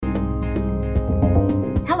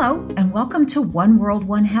Hello, and welcome to One World,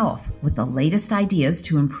 One Health, with the latest ideas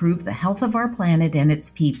to improve the health of our planet and its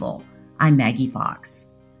people. I'm Maggie Fox.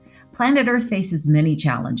 Planet Earth faces many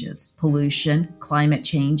challenges: pollution, climate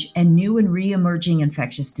change, and new and re-emerging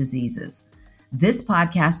infectious diseases. This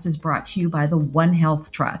podcast is brought to you by the One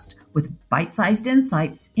Health Trust, with bite-sized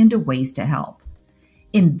insights into ways to help.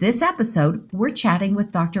 In this episode, we're chatting with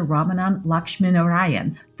Dr. Ramanan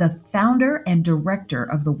Laxminarayan, the founder and director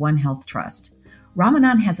of the One Health Trust.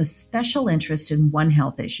 Ramanan has a special interest in One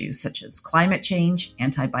Health issues such as climate change,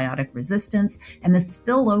 antibiotic resistance, and the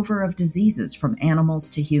spillover of diseases from animals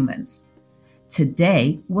to humans.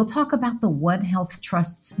 Today, we'll talk about the One Health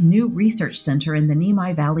Trust's new research center in the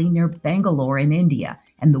Nimai Valley near Bangalore in India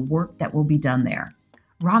and the work that will be done there.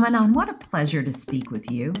 Ramanan, what a pleasure to speak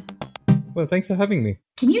with you. Well, thanks for having me.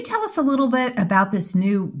 Can you tell us a little bit about this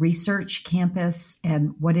new research campus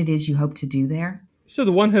and what it is you hope to do there? So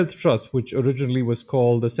the One Health Trust, which originally was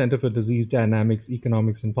called the Center for Disease Dynamics,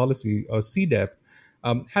 Economics and Policy, or CDEP,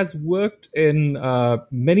 has worked in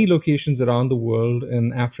many locations around the world,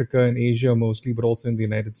 in Africa and Asia mostly, but also in the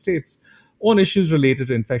United States, on issues related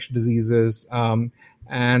to infectious diseases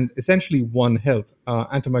and essentially One Health.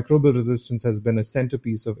 Antimicrobial resistance has been a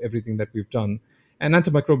centerpiece of everything that we've done. And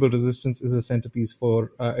antimicrobial resistance is a centerpiece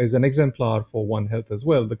is an exemplar for One Health as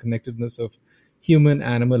well, the connectedness of human,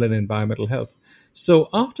 animal, and environmental health. So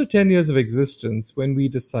after 10 years of existence, when we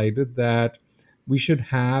decided that we should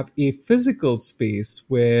have a physical space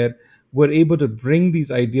where we're able to bring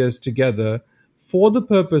these ideas together for the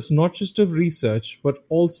purpose not just of research, but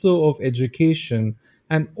also of education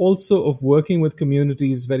and also of working with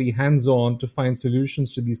communities very hands-on to find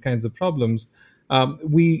solutions to these kinds of problems,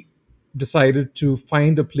 we decided to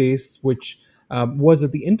find a place which was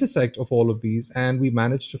at the intersect of all of these. And we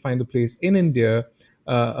managed to find a place in India,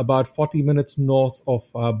 about 40 minutes north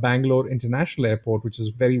of Bangalore International Airport, which is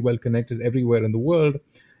very well connected everywhere in the world,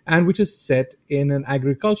 and which is set in an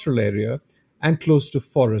agricultural area and close to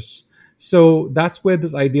forests. So that's where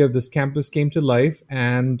this idea of this campus came to life,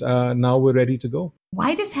 and now we're ready to go.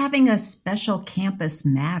 Why does having a special campus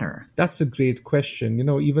matter? That's a great question.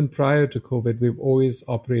 Even prior to COVID, we've always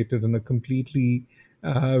operated in a completely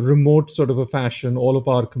remote sort of a fashion. All of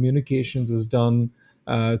our communications is done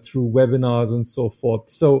through webinars and so forth.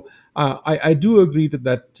 So I do agree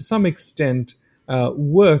that to some extent,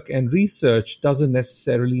 work and research doesn't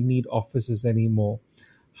necessarily need offices anymore.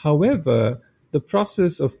 However, the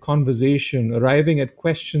process of conversation, arriving at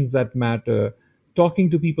questions that matter, talking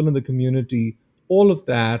to people in the community, all of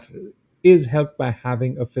that is helped by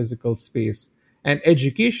having a physical space. And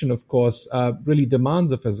education, of course, really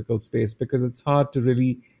demands a physical space because it's hard to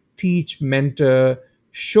really teach, mentor,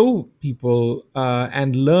 show people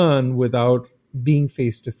and learn without being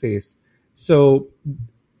face-to-face. So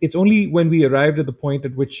it's only when we arrived at the point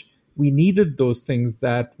at which we needed those things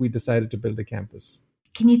that we decided to build a campus.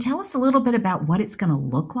 Can you tell us a little bit about what it's going to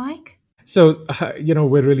look like? So,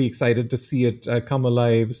 we're really excited to see it come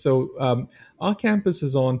alive. So our campus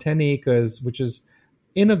is on 10 acres, which is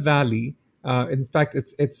in a valley. In fact,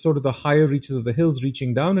 it's sort of the higher reaches of the hills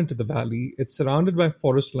reaching down into the valley. It's surrounded by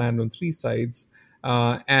forest land on three sides,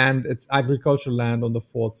 and it's agricultural land on the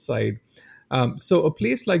fourth side. So a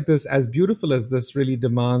place like this, as beautiful as this, really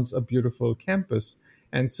demands a beautiful campus.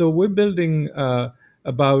 And so we're building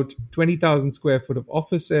about 20,000 square foot of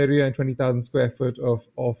office area and 20,000 square foot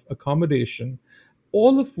of accommodation,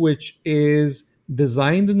 all of which is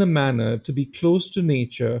designed in a manner to be close to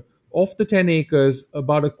nature. Of the 10 acres,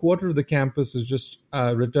 about a quarter of the campus is just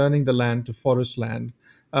returning the land to forest land.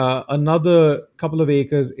 Another couple of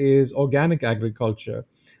acres is organic agriculture.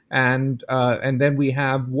 And then we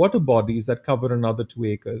have water bodies that cover another 2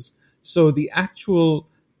 acres. So the actual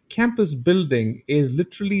campus building is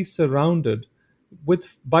literally surrounded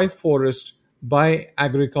by forest, by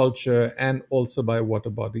agriculture, and also by water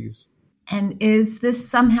bodies. And is this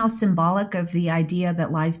somehow symbolic of the idea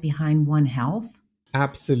that lies behind One Health?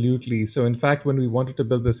 Absolutely. So in fact, when we wanted to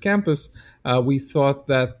build this campus, we thought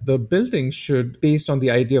that the building should, based on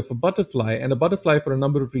the idea of a butterfly, and a butterfly for a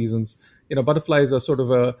number of reasons. Butterflies are sort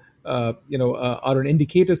of are an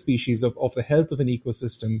indicator species of the health of an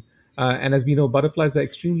ecosystem. And as we know, butterflies are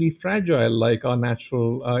extremely fragile, like our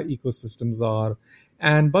natural ecosystems are.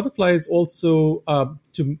 And butterflies also,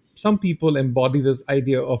 to some people, embody this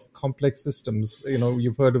idea of complex systems.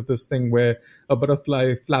 You've heard of this thing where a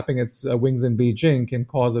butterfly flapping its wings in Beijing can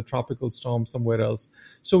cause a tropical storm somewhere else.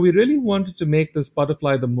 So we really wanted to make this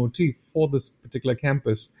butterfly the motif for this particular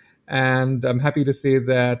campus. And I'm happy to say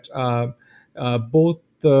that both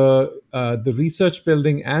the research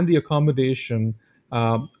building and the accommodation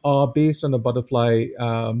are based on a butterfly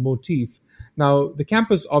motif. Now, the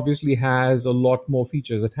campus obviously has a lot more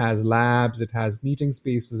features. It has labs, it has meeting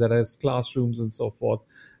spaces, it has classrooms, and so forth.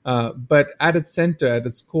 But at its center, at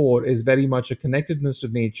its core, is very much a connectedness to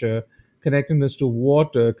nature, connectedness to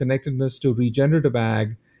water, connectedness to regenerative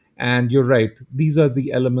ag. And you're right, these are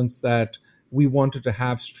the elements that we wanted to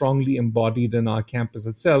have strongly embodied in our campus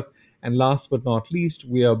itself. And last but not least,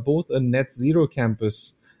 we are both a net zero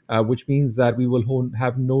campus, which means that we will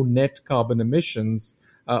have no net carbon emissions.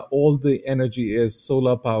 All the energy is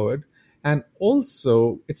solar powered. And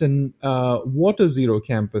also, it's a water zero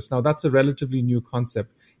campus. Now, that's a relatively new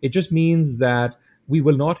concept. It just means that we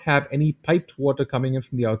will not have any piped water coming in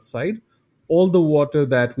from the outside. All the water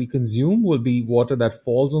that we consume will be water that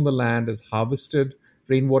falls on the land, is harvested,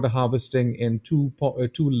 rainwater harvesting in two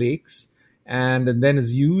lakes, and then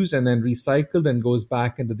is used and then recycled and goes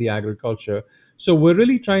back into the agriculture. So we're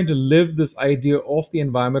really trying to live this idea of the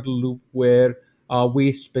environmental loop where our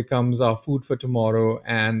waste becomes our food for tomorrow,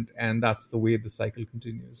 and that's the way the cycle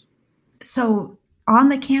continues. So on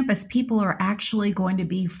the campus, people are actually going to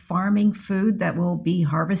be farming food that will be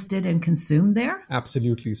harvested and consumed there?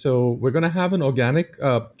 Absolutely. So we're going to have an organic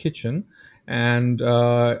kitchen, and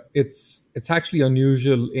it's actually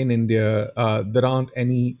unusual in India. There aren't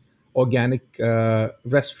any organic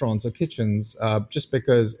restaurants or kitchens, just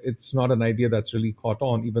because it's not an idea that's really caught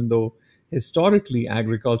on, even though historically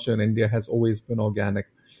agriculture in India has always been organic.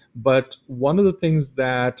 But one of the things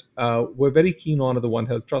that we're very keen on at the One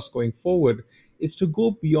Health Trust going forward is to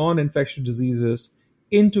go beyond infectious diseases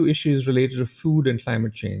into issues related to food and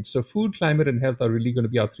climate change. So, food, climate, and health are really going to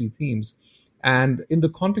be our three themes. And in the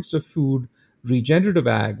context of food, regenerative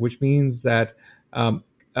ag, which means that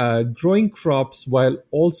growing crops while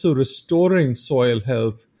also restoring soil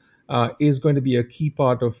health, is going to be a key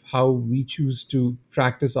part of how we choose to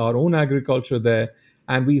practice our own agriculture there.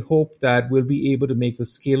 And we hope that we'll be able to make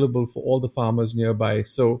this scalable for all the farmers nearby.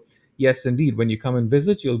 So, yes, indeed, when you come and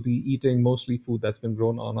visit, you'll be eating mostly food that's been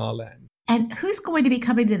grown on our land. And who's going to be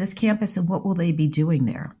coming to this campus and what will they be doing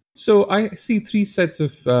there? So I see three sets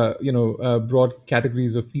of broad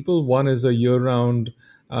categories of people. One is a year-round,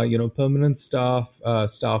 permanent staff,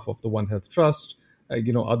 staff of the One Health Trust.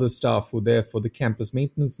 Other staff who are there for the campus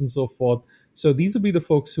maintenance and so forth. So these will be the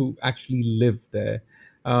folks who actually live there.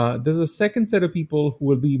 There's a second set of people who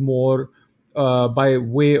will be more by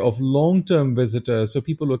way of long-term visitors. So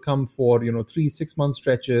people who come for 3-6 month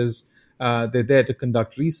stretches. They're there to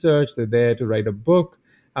conduct research. They're there to write a book.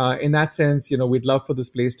 In that sense, we'd love for this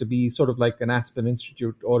place to be sort of like an Aspen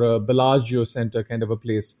Institute or a Bellagio Center kind of a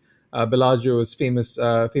place. Bellagio is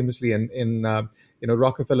famously in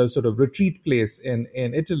Rockefeller's sort of retreat place in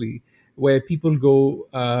Italy, where people go,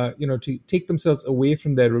 to take themselves away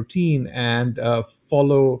from their routine and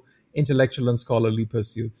follow intellectual and scholarly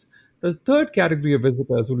pursuits. The third category of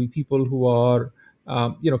visitors will be people who are,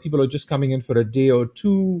 people who are just coming in for a day or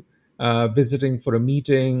two, visiting for a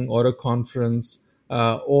meeting or a conference,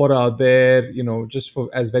 or are there, just for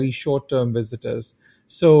as very short-term visitors.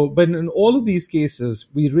 So, but in all of these cases,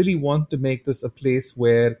 we really want to make this a place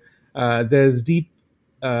where there's deep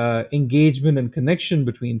engagement and connection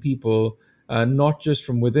between people, not just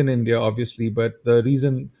from within India, obviously, but the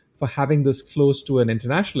reason for having this close to an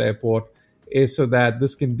international airport is so that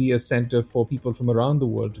this can be a center for people from around the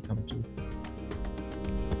world to come to.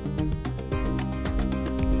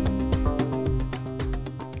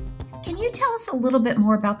 Can you tell us a little bit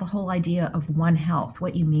more about the whole idea of One Health,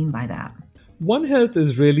 what you mean by that? One Health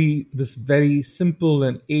is really this very simple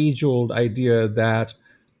and age-old idea that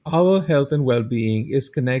our health and well-being is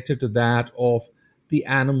connected to that of the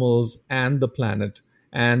animals and the planet.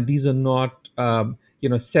 And these are not,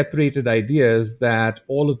 separated ideas, that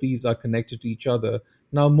all of these are connected to each other.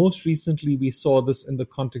 Now, most recently, we saw this in the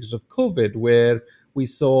context of COVID, where we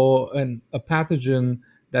saw a pathogen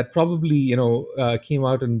that probably, came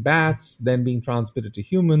out in bats, then being transmitted to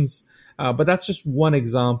humans. But that's just one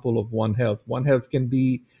example of One Health. One Health can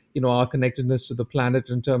be, our connectedness to the planet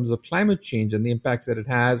in terms of climate change and the impacts that it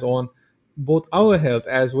has on both our health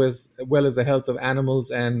as well as the health of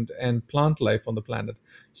animals and plant life on the planet.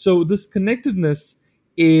 So this connectedness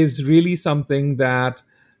is really something that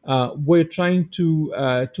we're trying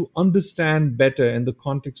to understand better in the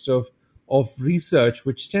context of research,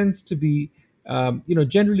 which tends to be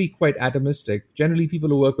generally quite atomistic. Generally, people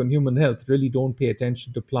who work on human health really don't pay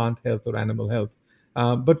attention to plant health or animal health.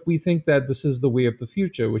 But we think that this is the way of the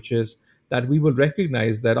future, which is that we will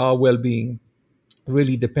recognize that our well-being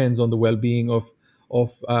really depends on the well-being of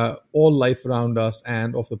all life around us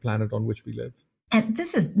and of the planet on which we live. And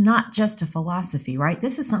this is not just a philosophy, right?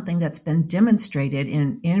 This is something that's been demonstrated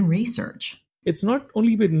in research. It's not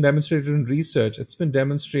only been demonstrated in research, it's been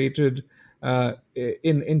demonstrated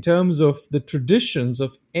in terms of the traditions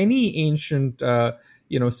of any ancient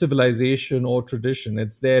civilization or tradition.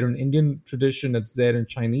 It's there in Indian tradition, it's there in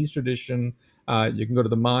Chinese tradition. You can go to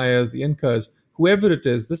the Mayas, the Incas, whoever it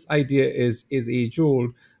is. This idea is age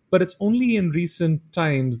old, but it's only in recent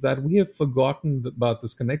times that we have forgotten about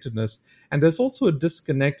this connectedness. And there's also a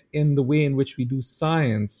disconnect in the way in which we do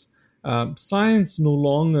science. Science no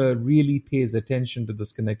longer really pays attention to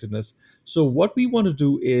this connectedness. So, what we want to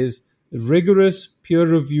do is rigorous, peer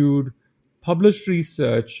reviewed, published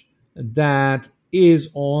research that is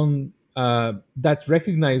on that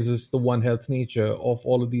recognizes the One Health nature of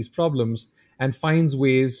all of these problems and finds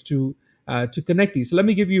ways to connect these. So, let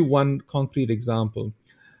me give you one concrete example.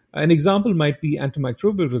 An example might be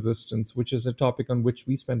antimicrobial resistance, which is a topic on which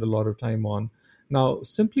we spend a lot of time on. Now,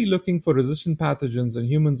 simply looking for resistant pathogens in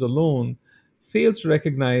humans alone fails to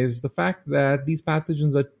recognize the fact that these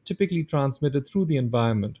pathogens are typically transmitted through the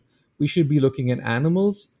environment. We should be looking at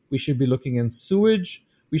animals, we should be looking in sewage,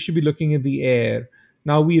 we should be looking at the air.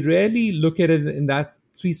 Now, we rarely look at it in that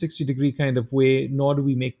 360-degree kind of way, nor do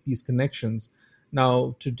we make these connections.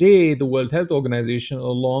 Now, today, the World Health Organization,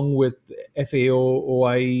 along with FAO,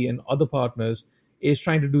 OIE, and other partners, is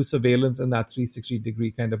trying to do surveillance in that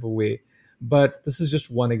 360-degree kind of a way. But this is just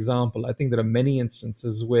one example. I think there are many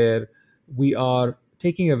instances where we are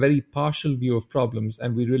taking a very partial view of problems,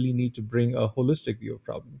 and we really need to bring a holistic view of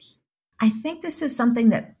problems. I think this is something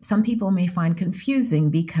that some people may find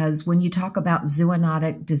confusing because when you talk about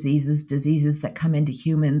zoonotic diseases that come into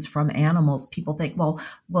humans from animals, people think, well,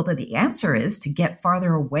 the answer is to get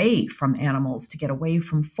farther away from animals, to get away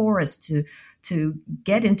from forests, to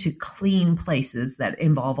get into clean places that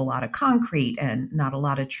involve a lot of concrete and not a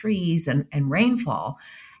lot of trees and rainfall.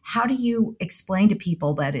 How do you explain to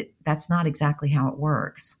people that that's not exactly how it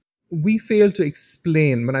works? We fail to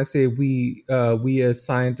explain, when I say we as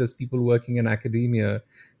scientists, people working in academia,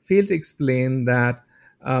 fail to explain that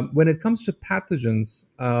when it comes to pathogens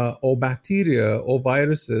or bacteria or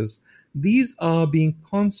viruses, these are being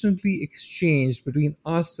constantly exchanged between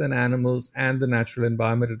us and animals and the natural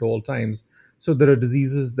environment at all times. So there are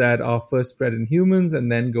diseases that are first spread in humans and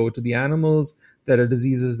then go to the animals. There are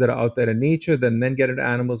diseases that are out there in nature, then get into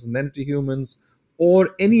animals and then into humans, or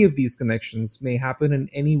any of these connections may happen in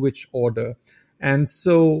any which order. And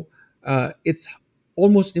so it's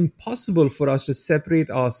almost impossible for us to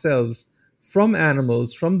separate ourselves from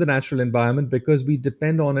animals, from the natural environment, because we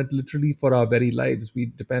depend on it literally for our very lives.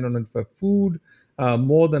 We depend on it for food.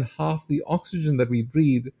 More than half the oxygen that we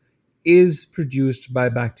breathe is produced by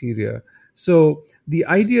bacteria. So the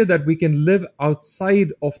idea that we can live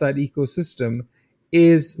outside of that ecosystem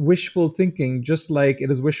is wishful thinking, just like it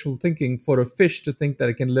is wishful thinking for a fish to think that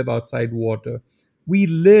it can live outside water. We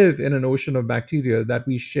live in an ocean of bacteria that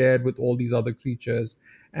we shared with all these other creatures.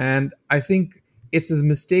 And I think it's a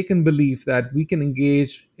mistaken belief that we can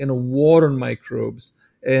engage in a war on microbes,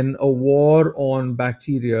 in a war on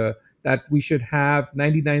bacteria, that we should have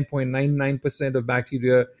 99.99% of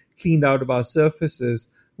bacteria cleaned out of our surfaces,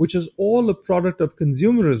 which is all a product of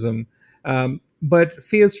consumerism. But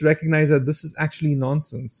fails to recognize that this is actually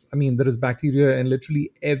nonsense. I mean, there is bacteria in literally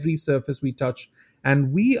every surface we touch,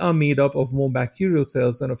 and we are made up of more bacterial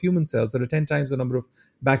cells than of human cells. There are 10 times the number of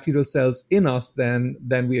bacterial cells in us than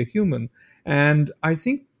we are human. And I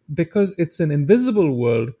think because it's an invisible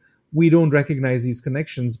world, we don't recognize these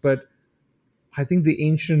connections. But I think the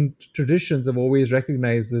ancient traditions have always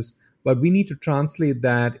recognized this, but we need to translate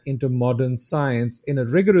that into modern science in a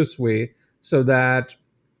rigorous way so that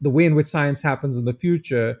the way in which science happens in the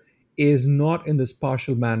future is not in this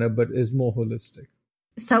partial manner, but is more holistic.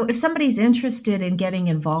 So if somebody's interested in getting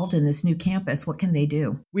involved in this new campus, what can they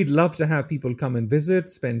do? We'd love to have people come and visit,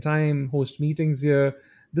 spend time, host meetings here.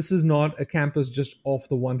 This is not a campus just of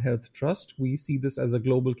the One Health Trust. We see this as a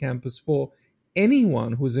global campus for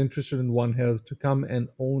anyone who's interested in One Health to come and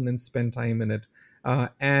own and spend time in it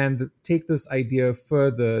and take this idea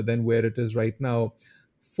further than where it is right now.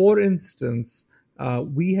 For instance,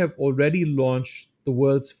 we have already launched the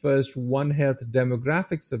world's first One Health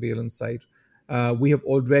demographic surveillance site. We have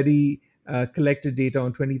already collected data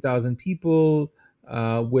on 20,000 people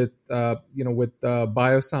with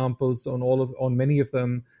biosamples on many of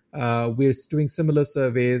them. We're doing similar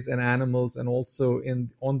surveys in animals and also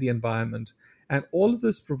on the environment. And all of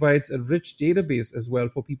this provides a rich database as well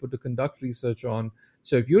for people to conduct research on.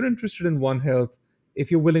 So if you're interested in One Health,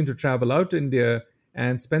 if you're willing to travel out to India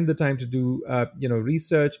and spend the time to do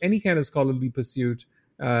research, any kind of scholarly pursuit,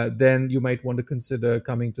 then you might want to consider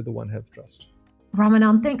coming to the One Health Trust.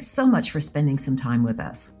 Ramanan, thanks so much for spending some time with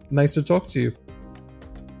us. Nice to talk to you.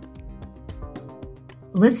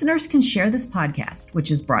 Listeners can share this podcast,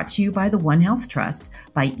 which is brought to you by the One Health Trust,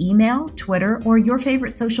 by email, Twitter, or your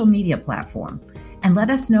favorite social media platform. And let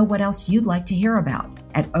us know what else you'd like to hear about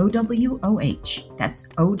at OWOH. That's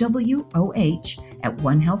OWOH at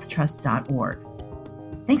onehealthtrust.org.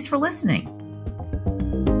 Thanks for listening.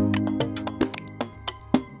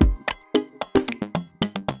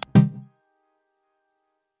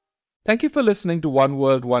 Thank you for listening to One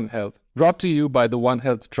World, One Health, brought to you by the One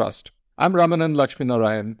Health Trust. I'm Ramanan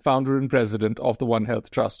Laxminarayan, founder and president of the One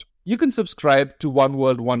Health Trust. You can subscribe to One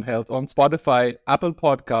World, One Health on Spotify, Apple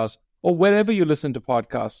Podcasts, or wherever you listen to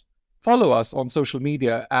podcasts. Follow us on social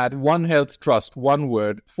media at One Health Trust, one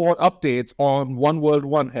word, for updates on One World,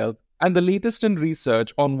 One Health and the latest in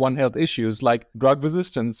research on One Health issues like drug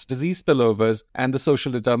resistance, disease spillovers, and the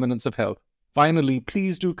social determinants of health. Finally,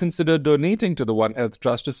 please do consider donating to the One Health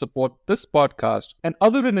Trust to support this podcast and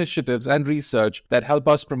other initiatives and research that help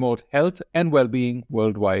us promote health and well-being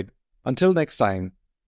worldwide. Until next time.